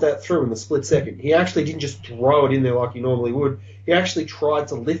thought that through in the split second. He actually didn't just throw it in there like he normally would. He actually tried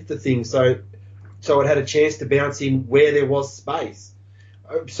to lift the thing so it had a chance to bounce in where there was space.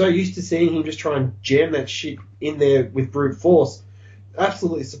 I'm so used to seeing him just try and jam that shit in there with brute force.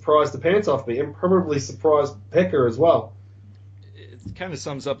 Absolutely surprised the pants off me, and probably surprised Pekka as well. It kind of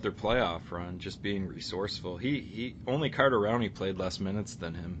sums up their playoff run, just being resourceful. He only Carter Rowney played less minutes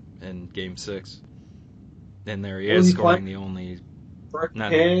than him in Game 6. And there he is, scoring the only... Broken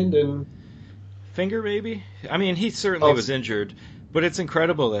hand and... Finger, maybe? I mean, he certainly was injured, but it's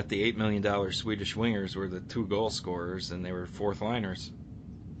incredible that the $8 million Swedish wingers were the 2 goal scorers, and they were fourth liners.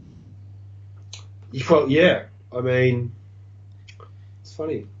 Well, yeah. I mean, it's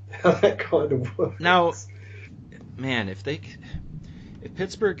funny how that kind of works. Now, man, if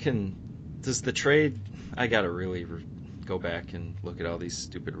Pittsburgh can... Does the trade... I got to really go back and look at all these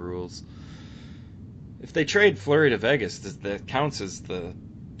stupid rules. If they trade Fleury to Vegas, that counts as the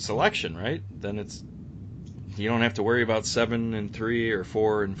selection, right? Then you don't have to worry about 7-3 or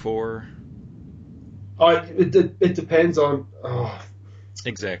 4-4. It depends on.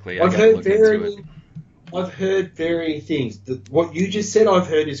 Exactly. I've heard varying things. What you just said, I've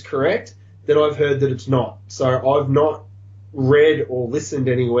heard is correct. Then I've heard that it's not. So I've not read or listened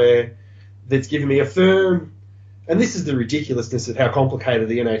anywhere that's given me a firm. And this is the ridiculousness of how complicated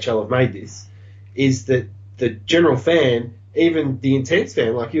the NHL have made this. Is that the general fan, even the intense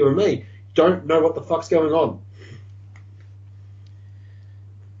fan like you and me, don't know what the fuck's going on.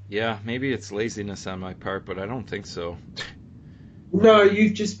 Yeah, maybe it's laziness on my part, but I don't think so. No,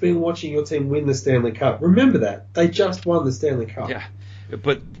 you've just been watching your team win the Stanley Cup. Remember that. They just won the Stanley Cup. Yeah,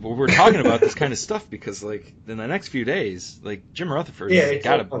 but we're talking about this kind of stuff because, in the next few days, Jim Rutherford he's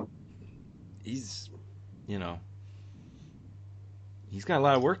got a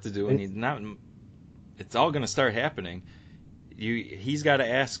lot of work to do, and it's all going to start happening. He's got to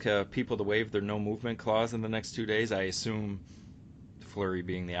ask people to waive their no movement clause in the next 2 days. I assume Fleury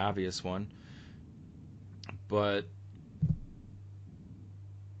being the obvious one, but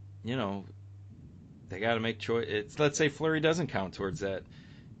they got to make choice. Let's say Fleury doesn't count towards that.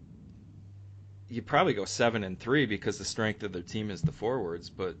 You probably go 7-3 because the strength of their team is the forwards,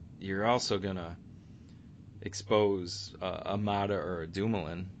 but you're also going to expose a Mata or a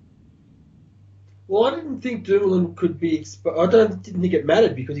Dumoulin. Well, I didn't think Dumoulin could be exposed. Didn't think it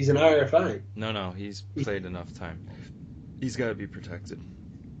mattered because he's an RFA. No, he's played enough time. He's got to be protected.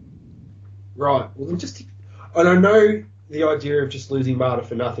 Right. Well, then and I know the idea of just losing Mata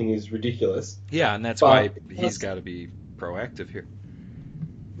for nothing is ridiculous. Yeah, and that's why he's got to be proactive here.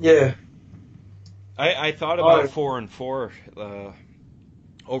 Yeah. I thought about 4-4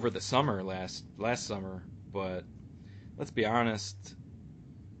 over the summer last summer, but let's be honest,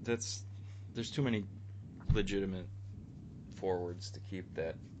 there's too many legitimate forwards to keep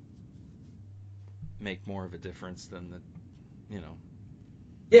that make more of a difference than the.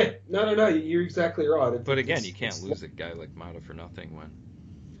 Yeah, no, you're exactly right. But again, you can't lose a guy like Mata for nothing when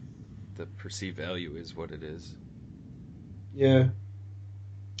the perceived value is what it is. Yeah.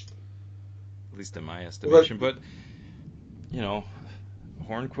 At least in my estimation. But,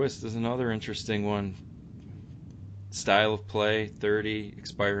 Hornquist is another interesting one. Style of play, 30,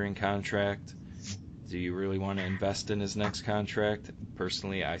 expiring contract. Do you really want to invest in his next contract?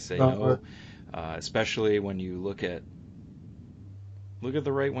 Personally, I say no. Especially when you look at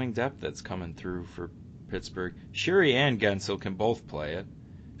the right wing depth that's coming through for Pittsburgh. Shiri and Gensel can both play it.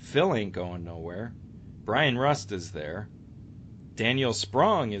 Phil ain't going nowhere. Brian Rust is there. Daniel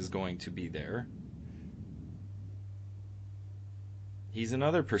Sprong is going to be there. He's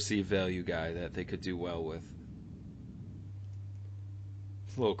another perceived value guy that they could do well with.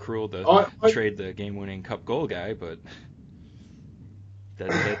 It's a little cruel to trade the game-winning cup goal guy, but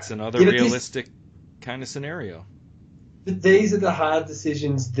that's another realistic kind of scenario. But these are the hard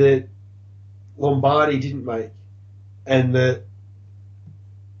decisions that Lombardi didn't make, and that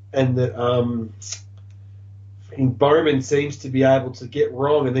Bowman seems to be able to get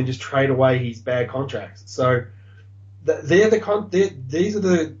wrong and then just trade away his bad contracts. So these are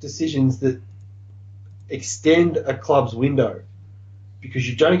the decisions that extend a club's window, because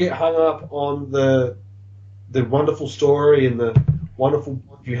you don't get hung up on the wonderful story and the wonderful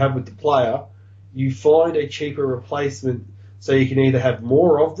bond you have with the player. You find a cheaper replacement so you can either have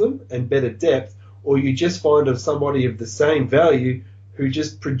more of them and better depth, or you just find somebody of the same value who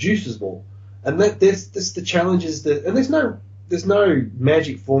just produces more. And that's the challenges and there's no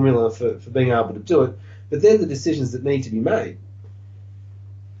magic formula for being able to do it, but they're the decisions that need to be made.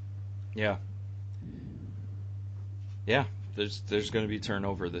 Yeah. There's going to be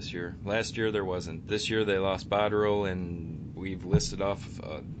turnover this year. Last year there wasn't. This year they lost Botterill, and we've listed off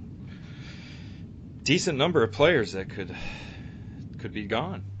a decent number of players that could be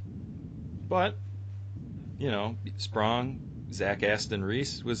gone. But Sprong, Zach Aston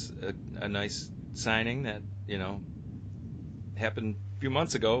Reese was a nice signing that happened a few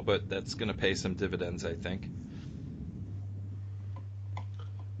months ago, but that's going to pay some dividends, I think.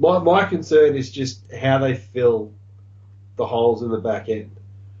 My concern is just how they fill the holes in the back end.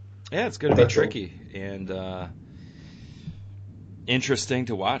 Yeah, it's going to be tricky and interesting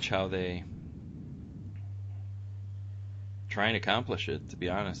to watch how they try and accomplish it, to be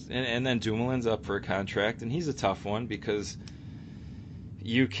honest. And then Dumoulin's up for a contract, and he's a tough one because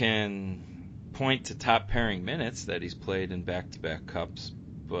you can point to top pairing minutes that he's played in back-to-back cups,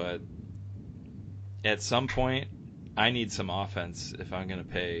 but at some point I need some offense if I'm going to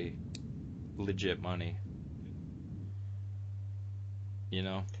pay legit money.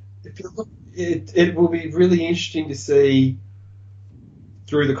 It will be really interesting to see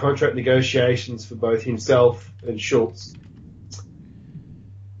through the contract negotiations for both himself and Schultz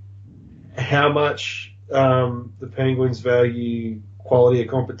how much the Penguins value quality of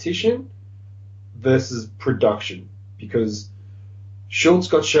competition versus production, because Schultz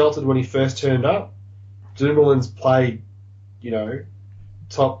got sheltered when he first turned up. Dumoulin's played,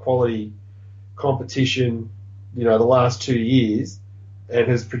 top quality competition, the last 2 years, and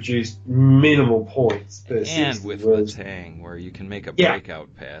has produced minimal points per 60. And with Letang, where you can make a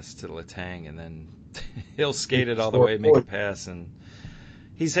breakout pass to Letang, and then he'll skate it all the way, make a pass, and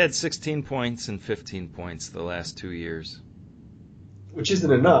he's had 16 points and 15 points the last 2 years. Which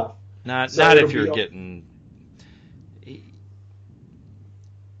isn't enough. Not if you're getting...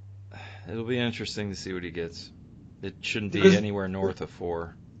 It'll be interesting to see what he gets. It shouldn't be anywhere north of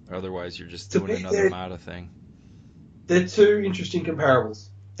 4. Otherwise, you're just doing another Mata thing. They're two interesting comparables.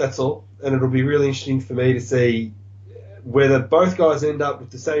 That's all. And it'll be really interesting for me to see whether both guys end up with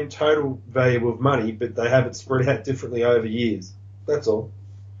the same total value of money, but they have it spread out differently over years. That's all.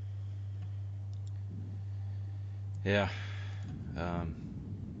 Yeah.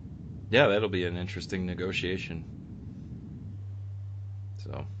 That'll be an interesting negotiation.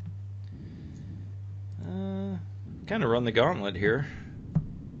 So, kind of run the gauntlet here.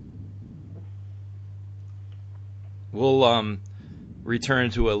 We'll return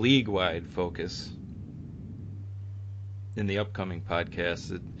to a league-wide focus in the upcoming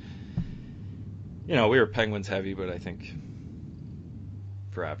podcast. We were Penguins heavy, but I think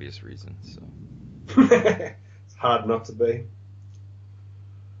for obvious reasons. So it's hard not to be.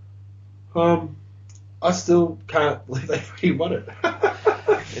 I still can't believe they really won it.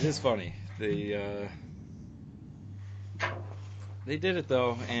 It is funny. They did it,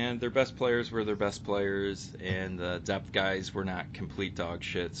 though, and their best players were their best players, and the depth guys were not complete dog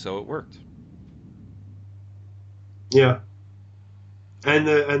shit, so it worked. Yeah. And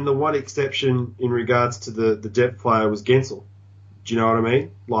the one exception in regards to the depth player was Gensel. Do you know what I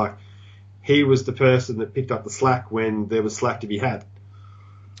mean? Like, he was the person that picked up the slack when there was slack to be had.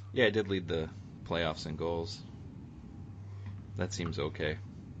 Yeah, he did lead the playoffs in goals. That seems okay.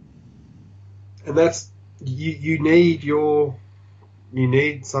 And that's... You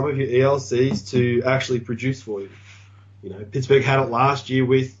need some of your ELCs to actually produce for you. Pittsburgh had it last year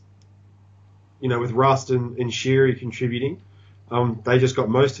with Rust and Sheary contributing. They just got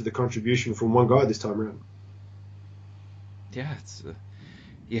most of the contribution from one guy this time around. Yeah,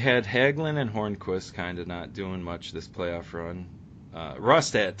 you had Hagelin and Hornquist kind of not doing much this playoff run.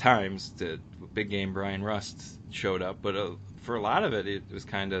 Rust at times, the big game Brian Rust showed up, but for a lot of it, it was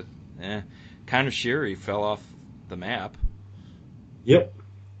kind of Sheary fell off the map. Yep.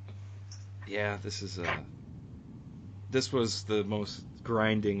 Yeah, this was the most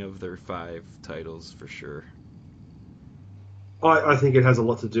grinding of their 5 titles for sure. I think it has a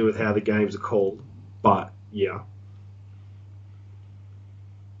lot to do with how the games are called, but yeah.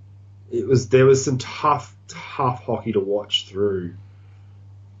 There was some tough hockey to watch through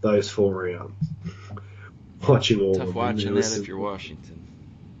those 4 rounds. Watching all tough of them. Watching that if you're Washington.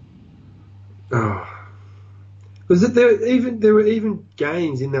 Because there were even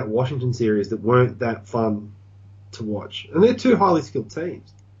games in that Washington series that weren't that fun to watch, and they're 2 highly skilled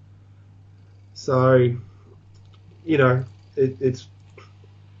teams. So, it's.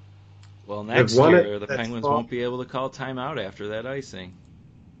 Well, next year the Penguins won't be able to call timeout after that icing.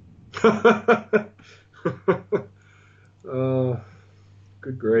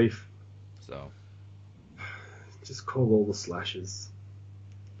 Good grief. So. Just call all the slashes.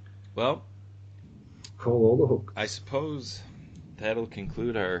 Well. Call all the hooks. I suppose that'll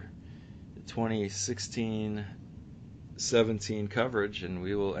conclude our 2016-17 coverage, and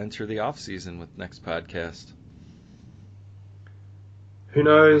we will enter the off-season with next podcast. Who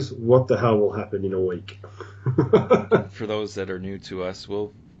knows what the hell will happen in a week? For those that are new to us,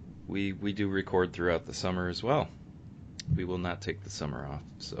 we do record throughout the summer as well. We will not take the summer off,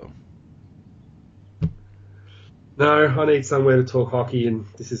 so. No, I need somewhere to talk hockey, and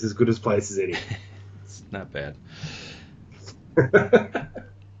this is as good a place as any. It's not bad.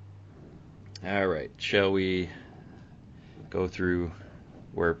 All right, shall we go through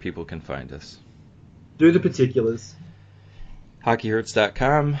where people can find us? Do the particulars.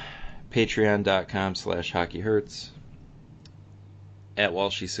 HockeyHurts.com, Patreon.com/HockeyHurts, at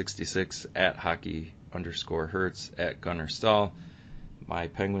Walshy66, at Hockey_Hurts, at Gunnar Stahl. My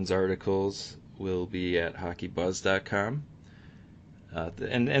Penguins articles will be at HockeyBuzz.com.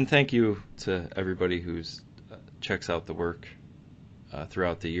 And thank you to everybody who's checks out the work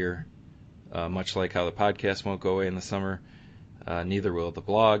throughout the year. Much like how the podcast won't go away in the summer, neither will the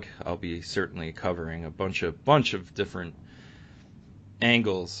blog. I'll be certainly covering a bunch of different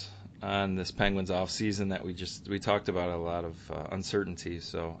angles on this Penguins off season that we talked about, a lot of uncertainty.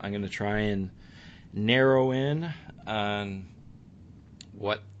 So I'm going to try and narrow in on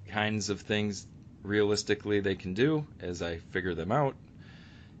what kinds of things realistically they can do as I figure them out.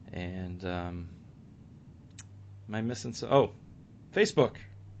 And am I missing Facebook.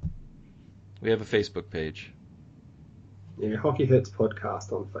 We have a Facebook page. Yeah, Hockey Hurts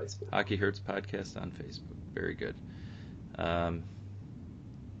Podcast on Facebook. Hockey Hurts Podcast on Facebook. Very good.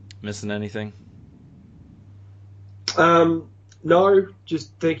 Missing anything? No,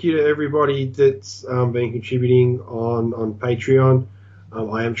 just thank you to everybody that's been contributing on Patreon.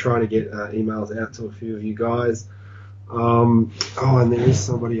 I am trying to get emails out to a few of you guys. And there is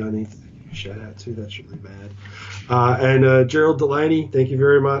somebody I need to shout out to. That's really bad. And Gerald Delaney, thank you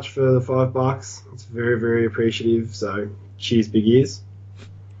very much for the $5. It's very, very appreciative. So cheers, big ears.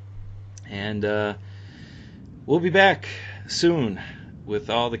 And we'll be back soon with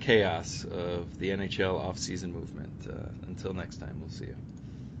all the chaos of the NHL off-season movement. Until next time, we'll see you.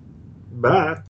 Bye.